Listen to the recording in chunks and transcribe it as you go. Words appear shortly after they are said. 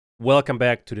Welcome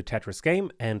back to the Tetris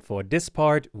game, and for this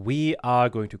part we are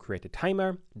going to create a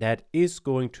timer that is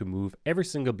going to move every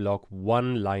single block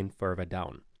one line further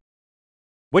down.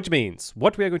 Which means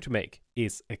what we are going to make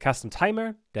is a custom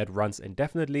timer that runs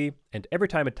indefinitely, and every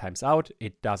time it times out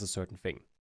it does a certain thing.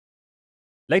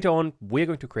 Later on we're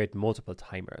going to create multiple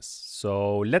timers,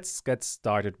 so let's get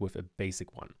started with a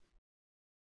basic one.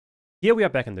 Here we are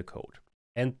back in the code,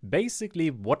 and basically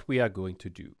what we are going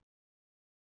to do.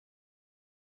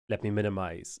 Let me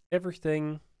minimize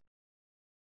everything.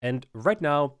 And right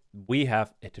now we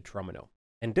have a tetromino.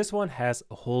 And this one has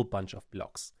a whole bunch of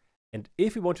blocks. And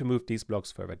if we want to move these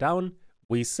blocks further down,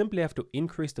 we simply have to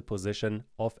increase the position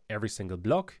of every single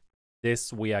block.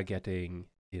 This we are getting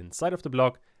inside of the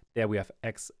block. There we have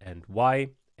X and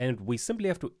Y. And we simply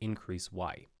have to increase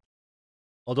Y.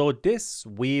 Although this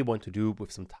we want to do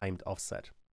with some timed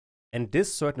offset. And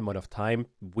this certain amount of time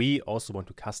we also want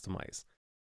to customize.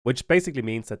 Which basically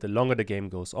means that the longer the game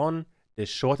goes on, the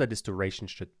shorter this duration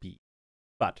should be.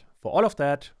 But for all of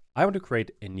that, I want to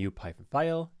create a new Python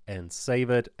file and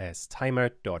save it as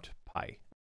timer.py.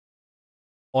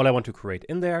 All I want to create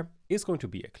in there is going to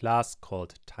be a class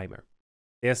called timer.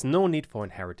 There's no need for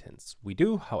inheritance. We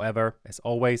do, however, as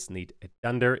always, need a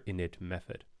dunder init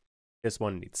method. This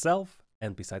one needs self,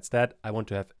 and besides that, I want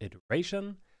to have a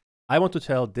duration. I want to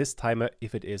tell this timer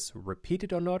if it is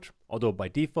repeated or not, although by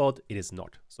default it is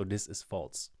not, so this is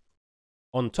false.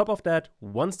 On top of that,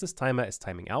 once this timer is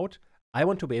timing out, I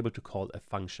want to be able to call a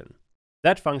function.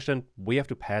 That function we have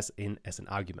to pass in as an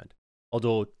argument,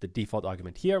 although the default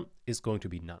argument here is going to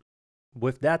be none.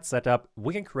 With that setup,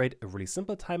 we can create a really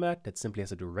simple timer that simply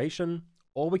has a duration,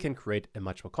 or we can create a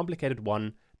much more complicated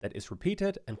one that is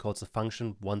repeated and calls a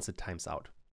function once it times out.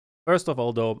 First of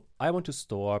all though, I want to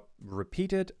store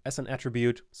repeated as an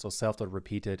attribute, so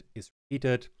self.repeated is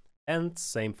repeated, and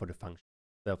same for the function.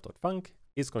 Self.func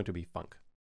is going to be func.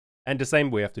 And the same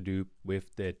we have to do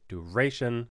with the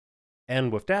duration.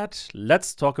 And with that,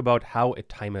 let's talk about how a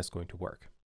timer is going to work.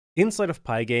 Inside of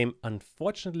Pygame,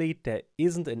 unfortunately, there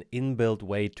isn't an inbuilt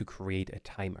way to create a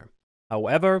timer.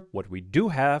 However, what we do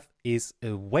have is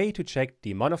a way to check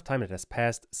the amount of time that has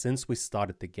passed since we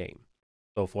started the game.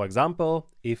 So for example,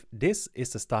 if this is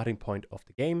the starting point of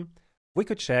the game, we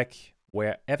could check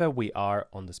wherever we are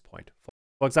on this point.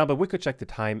 For example, we could check the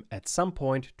time at some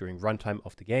point during runtime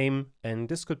of the game, and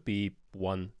this could be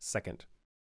 1 second.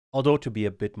 Although to be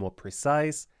a bit more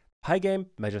precise, Pygame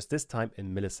measures this time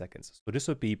in milliseconds. So this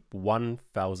would be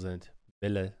 1000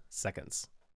 milliseconds,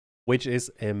 which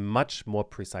is a much more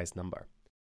precise number.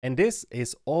 And this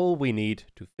is all we need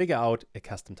to figure out a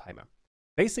custom timer.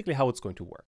 Basically how it's going to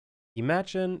work.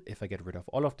 Imagine if I get rid of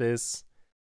all of this,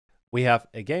 we have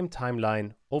a game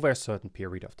timeline over a certain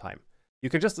period of time. You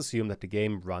can just assume that the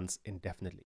game runs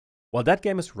indefinitely. While that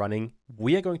game is running,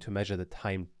 we are going to measure the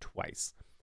time twice.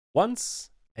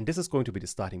 Once, and this is going to be the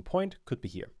starting point, could be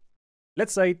here.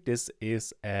 Let's say this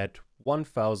is at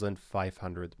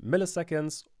 1500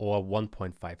 milliseconds or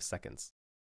 1.5 seconds.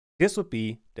 This would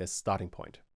be the starting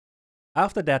point.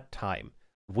 After that time,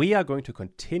 we are going to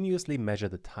continuously measure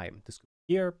the time. This could be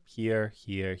here, here,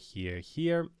 here, here,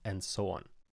 here, and so on.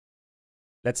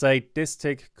 Let's say this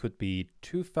tick could be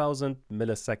 2000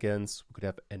 milliseconds. We could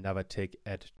have another tick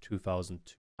at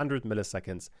 2200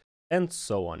 milliseconds, and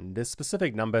so on. The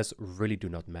specific numbers really do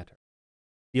not matter.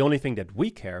 The only thing that we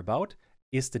care about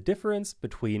is the difference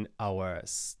between our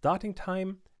starting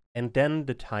time and then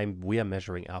the time we are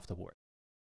measuring afterward.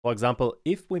 For example,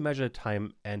 if we measure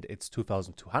time and it's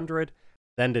 2200,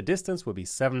 then the distance will be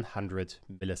 700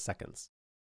 milliseconds.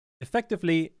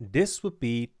 Effectively, this would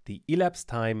be the elapsed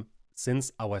time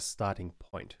since our starting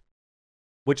point,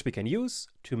 which we can use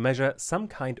to measure some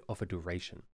kind of a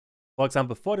duration. For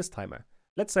example, for this timer,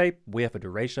 let's say we have a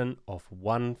duration of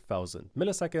 1000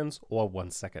 milliseconds or 1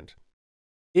 second.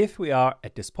 If we are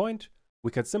at this point,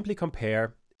 we can simply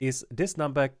compare, is this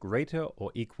number greater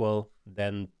or equal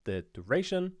than the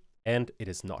duration, and it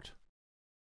is not.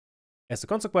 As a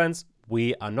consequence,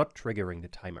 we are not triggering the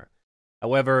timer.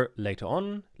 However, later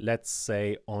on, let's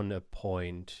say on a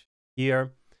point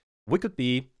here, we could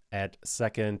be at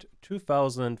second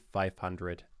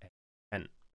 2510.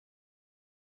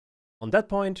 On that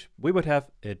point, we would have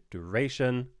a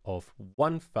duration of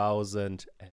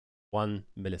 1001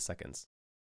 milliseconds.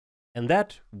 And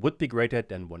that would be greater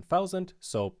than 1000,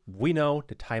 so we know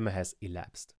the timer has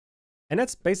elapsed. And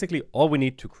that's basically all we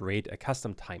need to create a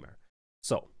custom timer.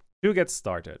 So, to get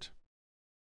started,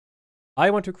 I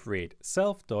want to create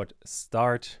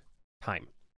self.startTime.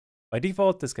 By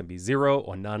default, this can be 0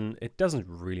 or none, it doesn't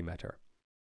really matter.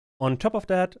 On top of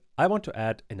that, I want to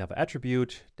add another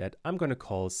attribute that I'm going to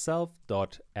call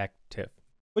self.active.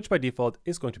 which by default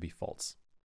is going to be false.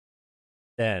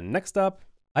 Then next up,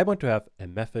 I want to have a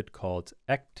method called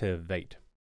activate.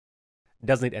 It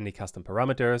doesn't need any custom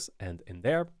parameters, and in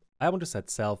there, I want to set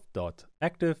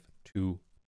self.active to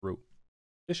true.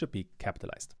 This should be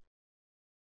capitalized.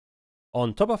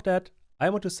 On top of that, I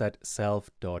want to set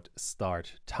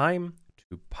self.startTime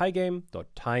to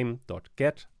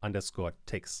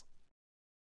pygame.time.get_ticks.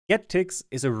 GetTicks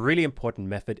is a really important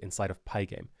method inside of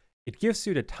Pygame. It gives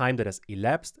you the time that has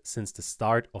elapsed since the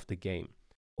start of the game,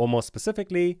 or more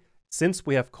specifically, since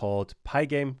we have called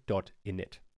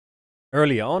pygame.init.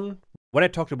 Earlier on, when I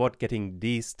talked about getting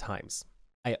these times,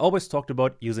 I always talked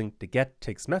about using the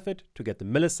getTicks method to get the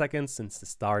milliseconds since the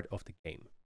start of the game.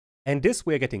 And this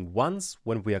we are getting once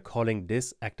when we are calling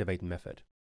this activate method.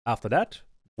 After that,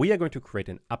 we are going to create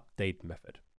an update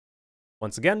method.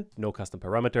 Once again, no custom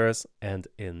parameters, and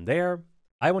in there,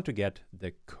 I want to get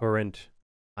the current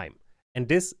time. And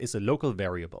this is a local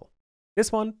variable.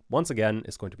 This one, once again,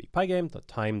 is going to be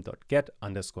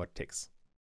pygame.time.get_ticks.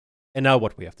 And now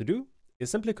what we have to do is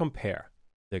simply compare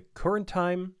the current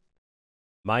time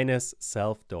minus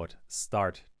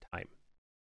self.startTime.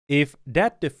 If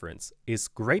that difference is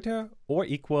greater or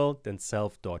equal than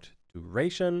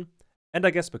self.duration, and I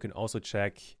guess we can also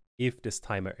check if this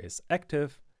timer is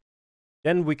active,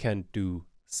 then we can do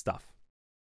stuff.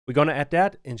 We're gonna add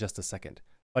that in just a second.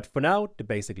 But for now, the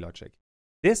basic logic.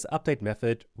 This update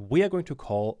method we are going to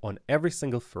call on every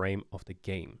single frame of the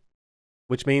game,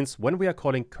 which means when we are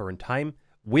calling current time,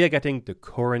 we are getting the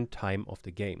current time of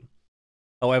the game.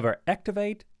 However,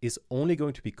 activate is only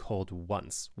going to be called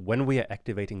once when we are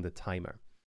activating the timer.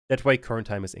 That way current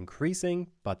time is increasing,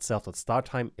 but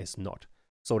self.startTime is not.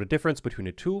 So the difference between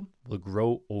the two will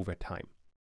grow over time.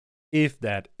 If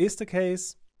that is the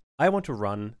case, I want to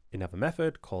run another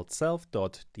method called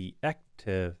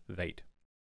self.deactivate.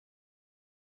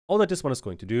 All that this one is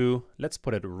going to do, let's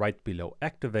put it right below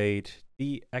activate,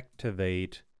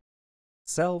 deactivate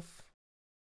self,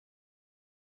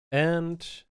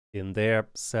 and in there,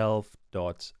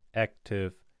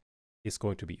 self.active is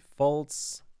going to be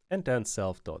false, and then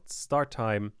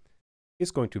self.startTime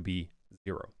is going to be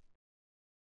 0.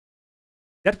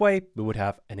 That way, we would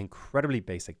have an incredibly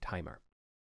basic timer.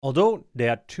 Although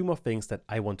there are two more things that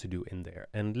I want to do in there,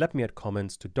 and let me add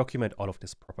comments to document all of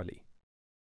this properly.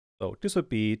 So this would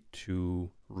be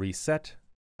to reset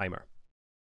timer.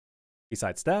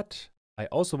 Besides that, I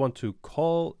also want to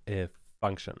call a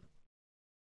function.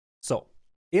 So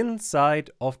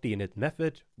inside of the init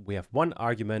method, we have one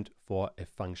argument for a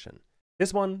function.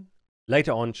 This one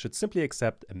later on should simply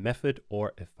accept a method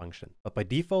or a function, but by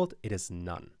default it is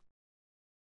none,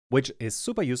 which is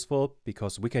super useful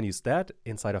because we can use that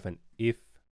inside of an if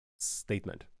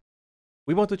statement.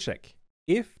 We want to check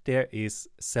if there is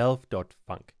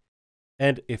self.func,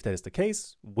 and if that is the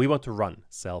case, we want to run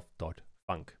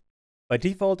self.func. By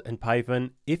default in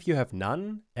Python, if you have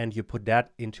none and you put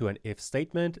that into an if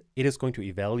statement, it is going to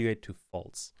evaluate to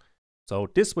false. So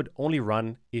this would only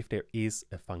run if there is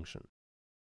a function.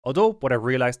 Although what I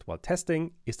realized while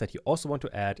testing is that you also want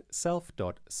to add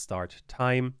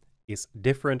self.startTime is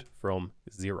different from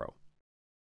 0.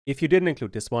 If you didn't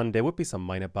include this one, there would be some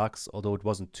minor bugs, although it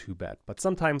wasn't too bad, but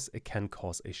sometimes it can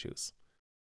cause issues.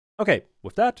 Okay,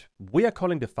 with that, we are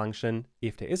calling the function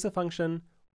if there is a function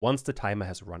once the timer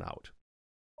has run out.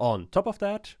 On top of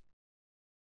that,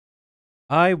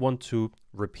 I want to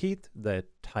repeat the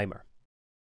timer,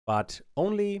 but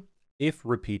only if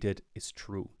repeated is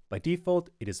true. By default,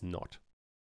 it is not.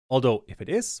 Although if it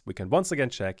is, we can once again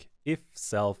check if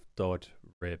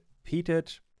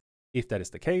self.repeated. If that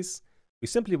is the case, we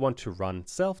simply want to run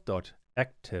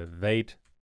self.activate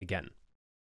again.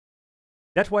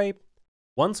 That way,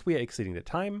 once we are exceeding the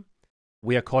time,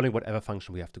 we are calling whatever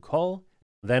function we have to call,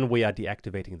 then we are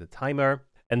deactivating the timer,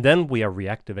 and then we are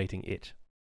reactivating it.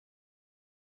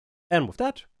 And with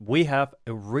that, we have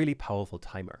a really powerful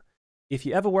timer. If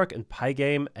you ever work in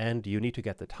Pygame and you need to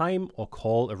get the time or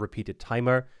call a repeated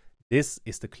timer, this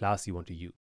is the class you want to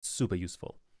use. Super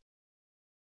useful.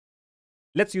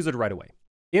 Let's use it right away.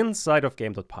 Inside of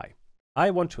game.py,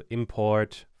 I want to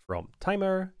import from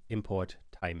timer, import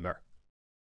timer.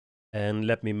 And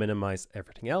let me minimize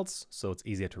everything else so it's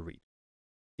easier to read.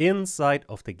 Inside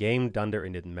of the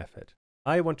game.init method,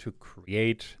 I want to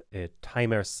create a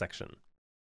timer section.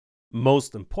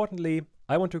 Most importantly,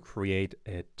 I want to create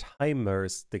a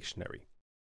timers dictionary.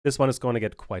 This one is going to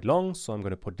get quite long, so I'm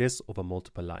going to put this over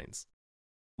multiple lines.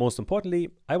 Most importantly,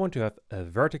 I want to have a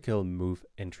vertical move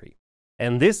entry.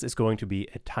 And this is going to be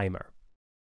a timer.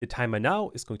 The timer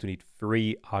now is going to need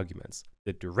 3 arguments: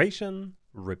 the duration,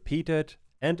 repeated,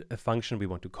 and a function we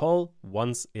want to call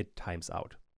once it times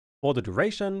out. For the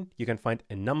duration, you can find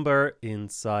a number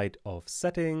inside of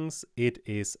settings. It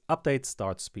is update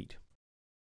start speed.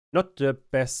 Not the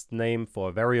best name for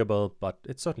a variable, but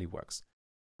it certainly works.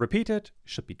 Repeated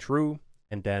should be true,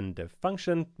 and then the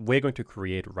function we're going to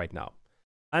create right now.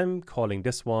 I'm calling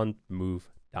this one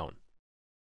move down.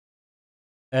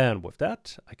 And with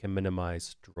that, I can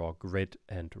minimize, draw grid,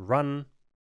 and run.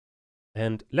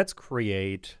 And let's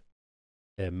create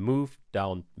a move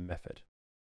down method.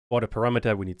 For the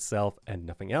parameter, we need self and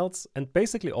nothing else. And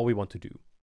basically all we want to do,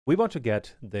 we want to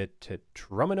get the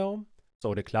Tetris,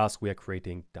 so the class we are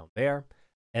creating down there.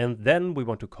 And then we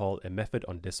want to call a method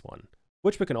on this one,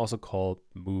 which we can also call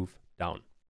move down.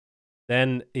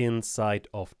 Then inside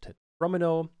of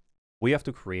Tetris, we have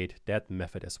to create that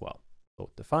method as well. So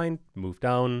define move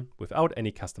down without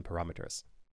any custom parameters.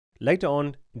 Later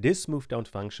on, this move down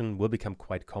function will become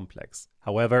quite complex.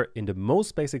 However, in the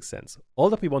most basic sense, all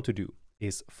that we want to do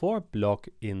is for block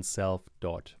in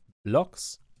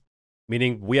self.blocks,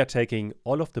 meaning we are taking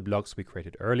all of the blocks we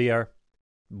created earlier.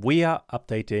 We are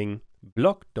updating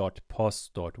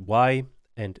block.pos.y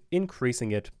and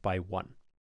increasing it by 1.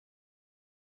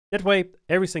 That way,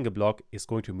 every single block is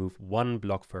going to move 1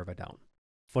 block further down.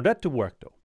 For that to work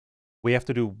though, we have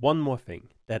to do one more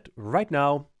thing, that right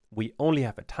now we only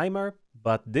have a timer,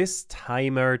 but this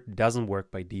timer doesn't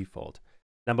work by default.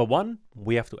 Number one,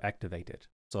 we have to activate it.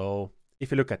 So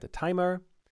if you look at the timer,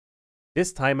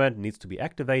 this timer needs to be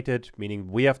activated,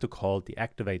 meaning we have to call the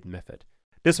activate method.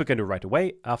 This we can do right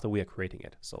away after we are creating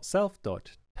it. So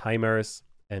self.timers,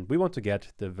 and we want to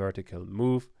get the vertical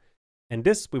move, and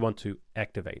this we want to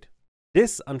activate.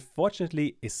 This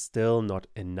unfortunately is still not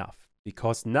enough,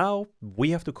 because now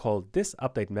we have to call this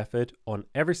update method on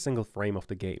every single frame of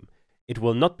the game. It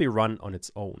will not be run on its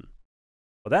own.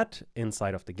 For that,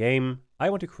 inside of the game,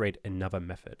 I want to create another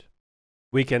method.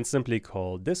 We can simply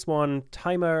call this one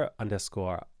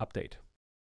timer_update.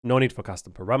 No need for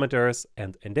custom parameters,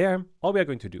 and in there, all we are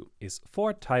going to do is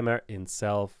for timer in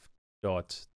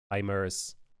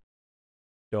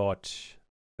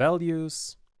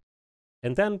self.timers.values,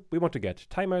 and then we want to get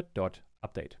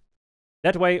timer.update.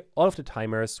 That way, all of the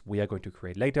timers we are going to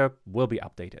create later will be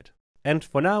updated. And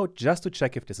for now, just to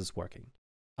check if this is working,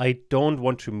 I don't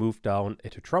want to move down a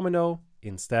Tetris.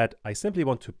 Instead, I simply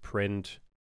want to print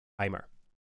timer.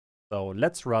 So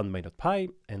let's run main.py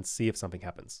and see if something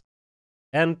happens.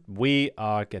 And we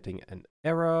are getting an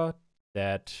error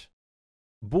that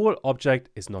bool object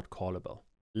is not callable.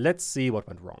 Let's see what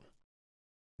went wrong.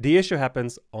 The issue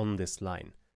happens on this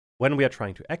line. When we are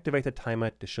trying to activate a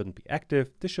timer, this shouldn't be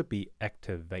active, this should be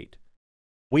activate.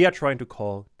 We are trying to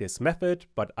call this method,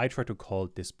 but I try to call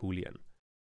this boolean.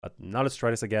 But now let's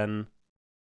try this again.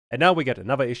 And now we get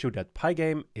another issue that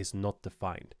Pygame is not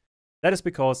defined. That is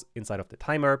because inside of the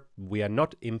timer, we are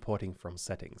not importing from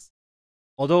settings.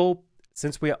 Although,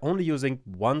 since we are only using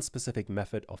one specific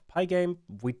method of Pygame,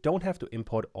 we don't have to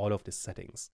import all of the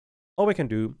settings. All we can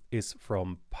do is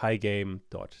from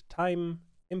pygame.time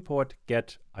import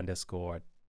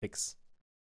get_ticks.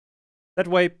 That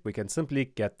way, we can simply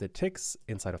get the ticks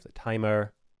inside of the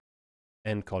timer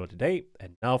and call it a day.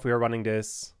 And now if we are running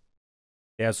this,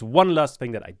 there's one last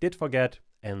thing that I did forget,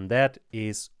 and that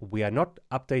is we are not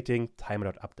updating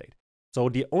timer.update. So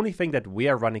the only thing that we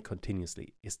are running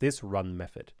continuously is this run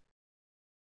method.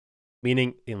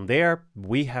 Meaning in there,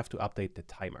 we have to update the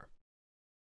timer.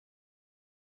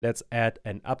 Let's add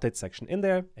an update section in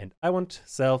there, and I want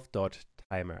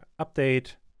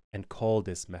self.timerUpdate and call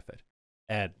this method.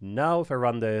 And now if I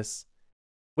run this,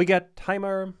 we get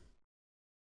timer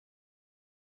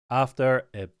after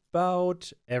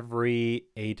about every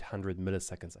 800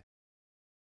 milliseconds.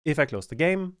 If I close the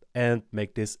game and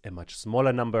make this a much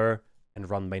smaller number and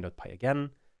run main.py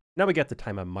again, now we get the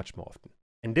timer much more often.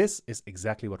 And this is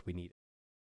exactly what we need.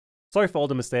 Sorry for all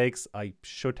the mistakes, I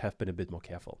should have been a bit more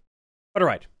careful. But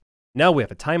alright, now we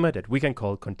have a timer that we can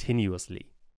call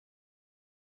continuously,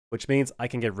 which means I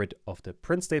can get rid of the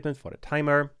print statement for the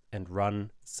timer and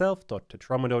run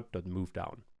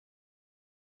self.tetrometer.moveDown.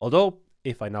 Although,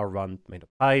 if I now run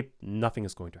main.py, nothing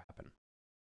is going to happen.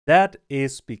 That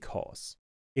is because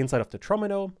inside of the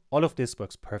Tetrometer, all of this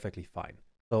works perfectly fine.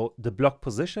 So the block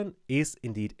position is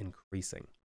indeed increasing.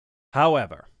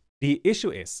 However, the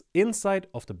issue is inside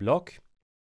of the block,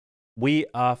 we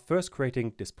are first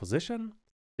creating this position,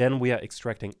 then we are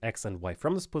extracting X and Y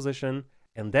from this position,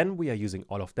 and then we are using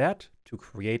all of that to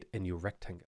create a new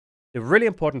rectangle. The really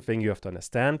important thing you have to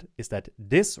understand is that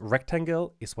this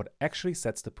rectangle is what actually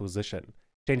sets the position.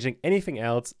 Changing anything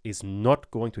else is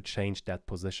not going to change that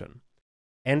position.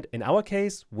 And in our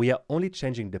case, we are only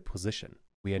changing the position.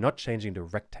 We are not changing the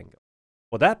rectangle.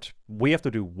 For that, we have to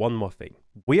do one more thing.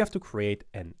 We have to create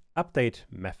an update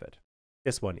method.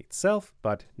 This one needs self,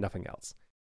 but nothing else.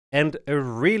 And a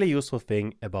really useful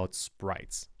thing about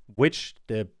sprites, which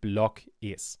the block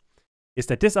is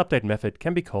that this update method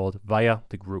can be called via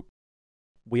the group.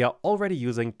 We are already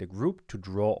using the group to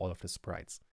draw all of the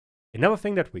sprites. Another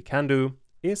thing that we can do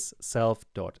is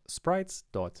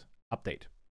self.sprites.update.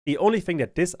 The only thing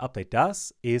that this update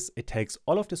does is it takes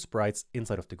all of the sprites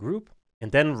inside of the group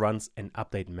and then runs an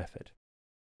update method,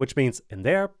 which means in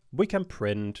there we can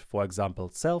print, for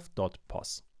example,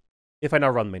 self.pos. If I now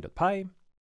run main.py,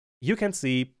 you can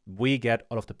see we get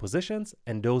all of the positions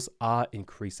and those are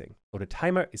increasing. So the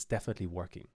timer is definitely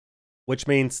working, which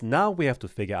means now we have to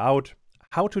figure out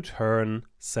how to turn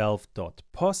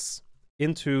self.pos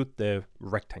into the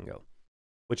rectangle,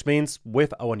 which means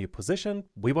with our new position,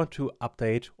 we want to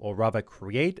update or rather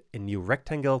create a new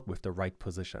rectangle with the right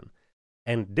position.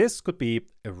 And this could be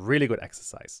a really good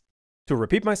exercise. To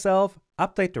repeat myself,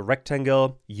 update the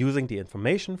rectangle using the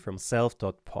information from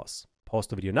self.pos. Pause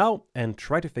the video now and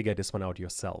try to figure this one out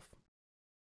yourself.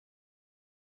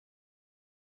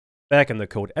 Back in the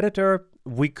code editor,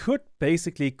 we could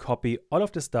basically copy all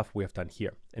of the stuff we have done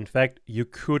here. In fact, you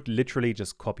could literally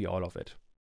just copy all of it.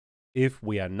 If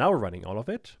we are now running all of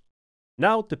it,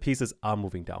 now the pieces are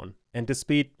moving down. And the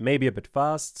speed may be a bit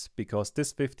fast because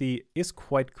this 50 is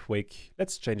quite quick.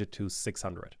 Let's change it to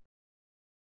 600.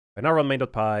 When I run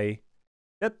main.py,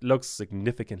 that looks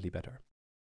significantly better.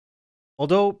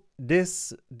 Although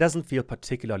this doesn't feel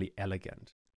particularly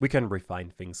elegant, we can refine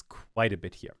things quite a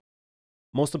bit here.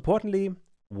 Most importantly,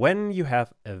 when you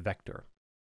have a vector,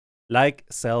 like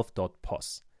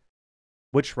self.pos,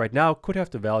 which right now could have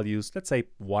the values, let's say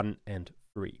 1 and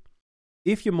 3.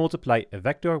 If you multiply a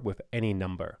vector with any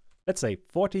number, let's say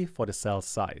 40 for the cell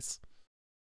size,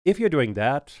 if you're doing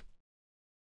that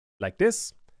like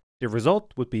this, the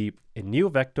result would be a new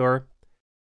vector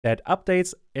that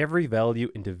updates every value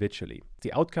individually.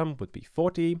 The outcome would be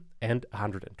 40 and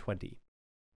 120.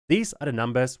 These are the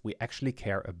numbers we actually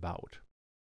care about.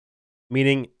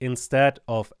 Meaning instead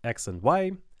of x and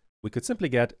y, we could simply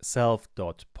get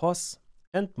self.pos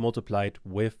and multiply it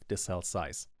with the cell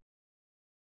size.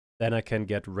 Then I can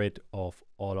get rid of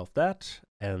all of that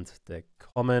and the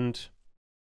comment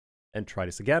and try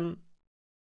this again.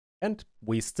 And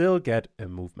we still get a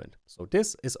movement. So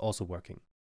this is also working.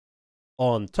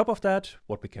 On top of that,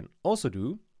 what we can also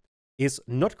do is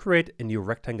not create a new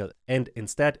rectangle and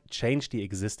instead change the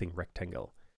existing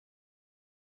rectangle.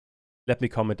 Let me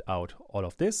comment out all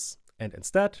of this, and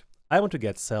instead I want to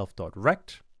get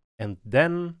self.rect and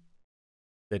then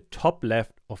the top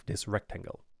left of this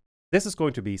rectangle. This is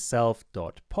going to be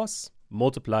self.pos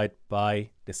multiplied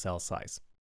by the cell size.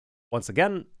 Once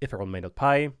again, if I run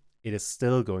main.py, it is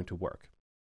still going to work.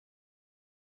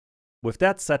 With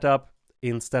that setup,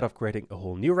 instead of creating a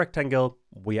whole new rectangle,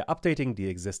 we are updating the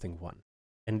existing one.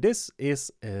 And this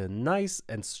is a nice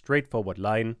and straightforward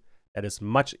line that is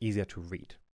much easier to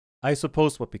read. I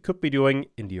suppose what we could be doing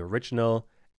in the original,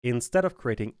 instead of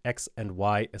creating x and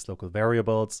y as local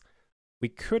variables, we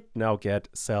could now get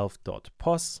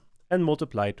self.pos and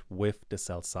multiply it with the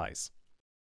cell size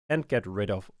and get rid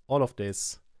of all of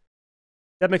this.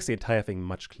 That makes the entire thing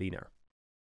much cleaner.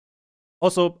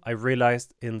 Also, I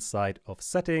realized inside of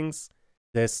settings,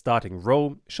 the starting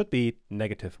row should be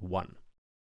 -1.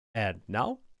 And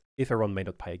now, if I run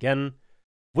main.py again,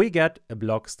 we get a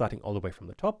block starting all the way from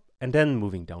the top and then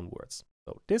moving downwards.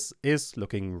 So this is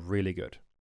looking really good.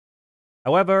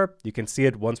 However, you can see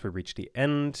it once we reach the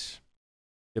end.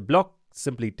 The block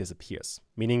simply disappears,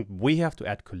 meaning we have to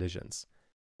add collisions.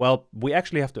 Well, we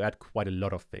actually have to add quite a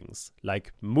lot of things,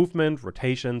 like movement,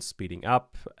 rotation, speeding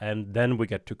up, and then we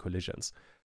get to collisions.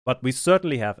 But we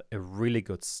certainly have a really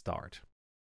good start.